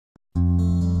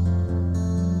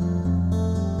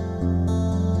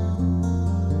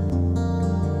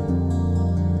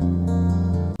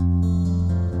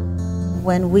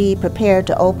when we prepared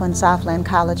to open Southland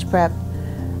College Prep,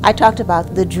 I talked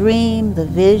about the dream, the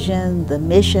vision, the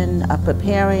mission of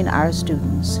preparing our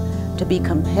students to be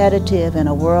competitive in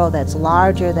a world that's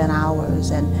larger than ours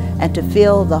and to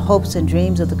fill the hopes and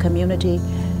dreams of the community.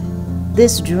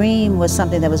 This dream was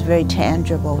something that was very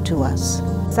tangible to us.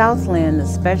 Southland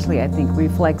especially, I think,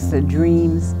 reflects the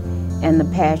dreams and the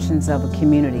passions of a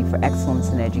community for excellence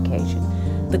in education.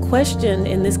 The question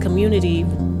in this community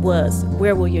was,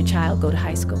 where will your child go to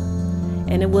high school?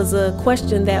 And it was a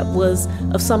question that was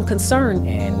of some concern.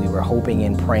 And we were hoping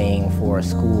and praying for a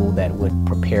school that would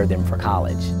prepare them for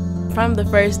college. From the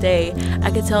first day,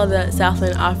 I could tell that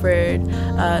Southland offered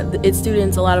its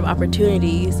students a lot of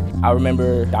opportunities. I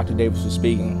remember Dr. Davis was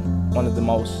speaking. One of the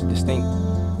most distinct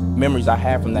memories I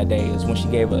have from that day is when she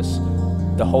gave us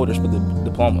the holders for the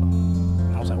diploma.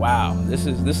 And I was like, wow, this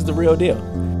is the real deal.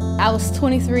 I was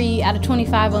 23 out of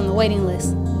 25 on the waiting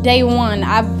list. Day one,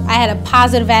 I had a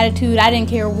positive attitude. I didn't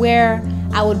care where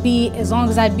I would be as long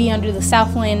as I'd be under the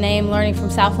Southland name, learning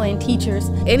from Southland teachers.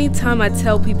 Anytime I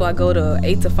tell people I go to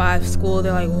 8 to 5 school,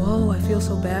 they're like, whoa, I feel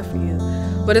so bad for you.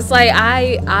 But it's like,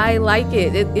 I like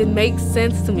it. It makes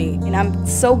sense to me. And I'm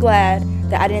so glad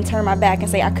that I didn't turn my back and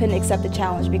say I couldn't accept the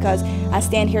challenge, because I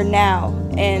stand here now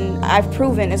and I've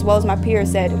proven, as well as my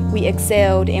peers said, we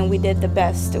excelled and we did the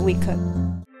best that we could.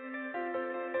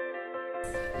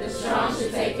 The strong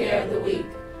should take care of the weak.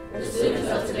 The students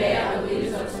of today are the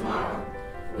leaders of tomorrow.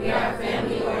 We are a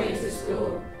family-oriented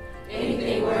school.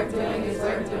 Anything worth doing is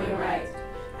worth doing right.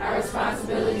 Our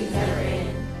responsibilities never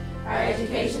end. Our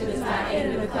education does not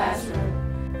end in the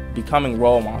classroom. Becoming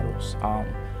role models,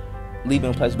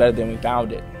 leaving a place better than we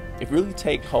found it. If you really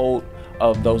take hold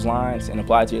of those lines and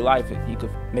apply it to your life, you could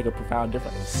make a profound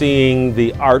difference. Seeing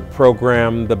the art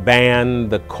program, the band,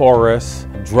 the chorus,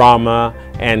 drama,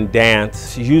 and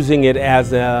dance, using it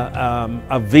as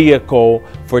a vehicle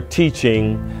for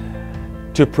teaching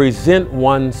to present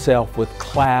oneself with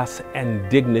class and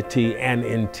dignity and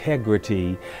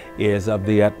integrity is of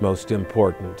the utmost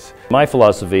importance. My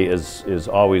philosophy is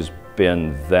always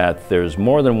been that there's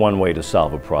more than one way to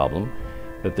solve a problem,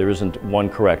 that there isn't one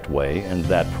correct way, and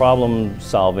that problem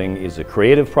solving is a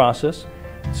creative process.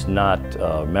 It's not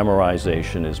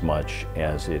memorization as much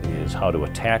as it is how to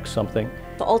attack something.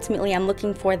 But ultimately, I'm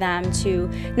looking for them to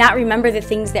not remember the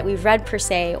things that we've read per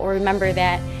se, or remember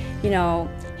that, you know,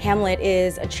 Hamlet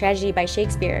is a tragedy by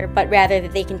Shakespeare, but rather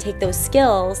that they can take those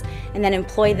skills and then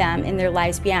employ them in their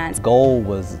lives beyond. The goal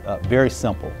was very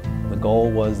simple. The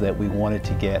goal was that we wanted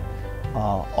to get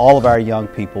all of our young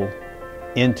people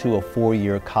into a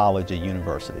four-year college or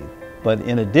university. But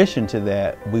in addition to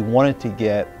that, we wanted to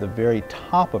get the very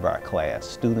top of our class,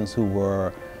 students who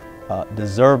were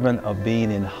deserving of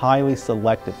being in highly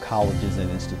selective colleges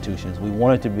and institutions. We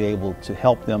wanted to be able to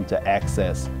help them to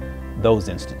access those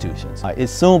institutions. It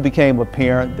soon became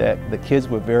apparent that the kids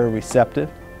were very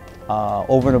receptive.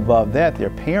 Over and above that,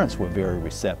 their parents were very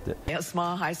receptive. A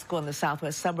small high school in the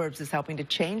southwest suburbs is helping to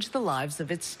change the lives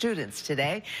of its students.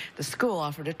 Today, the school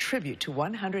offered a tribute to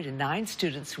 109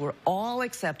 students who were all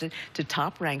accepted to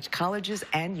top-ranked colleges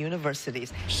and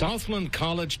universities. Southland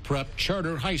College Prep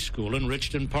Charter High School in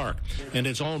Richton Park, and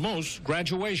it's almost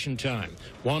graduation time.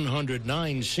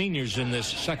 109 seniors in this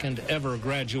second ever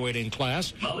graduating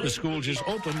class. The school just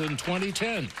opened in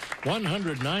 2010.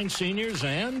 109 seniors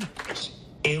and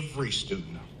every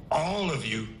student, all of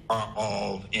you are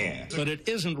all in. But it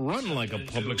isn't run like a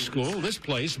public school. This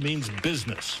place means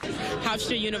business.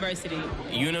 Hofstra University.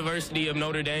 University of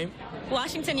Notre Dame.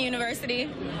 Washington University.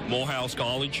 Morehouse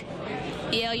College.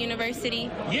 Yale University.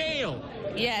 Yale!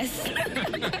 Yes.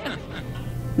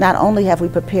 Not only have we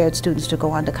prepared students to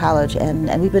go on to college,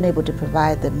 and we've been able to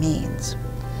provide the means,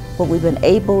 what we've been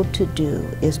able to do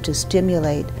is to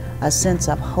stimulate a sense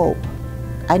of hope.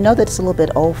 I know that it's a little bit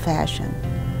old-fashioned,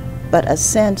 but a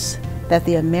sense that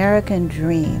the American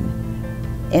dream,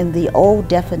 in the old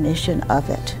definition of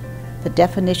it, the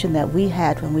definition that we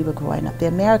had when we were growing up, the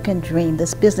American dream,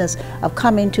 this business of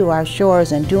coming to our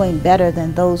shores and doing better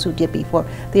than those who did before,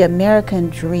 the American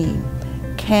dream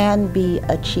can be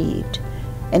achieved.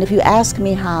 And if you ask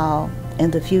me how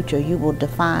in the future you will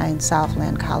define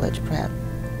Southland College Prep,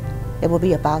 it will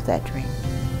be about that dream.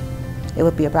 It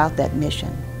will be about that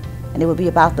mission. And it will be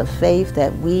about the faith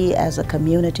that we as a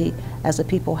community, as a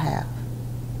people have.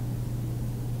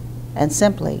 And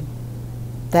simply,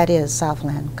 that is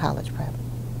Southland College Prep.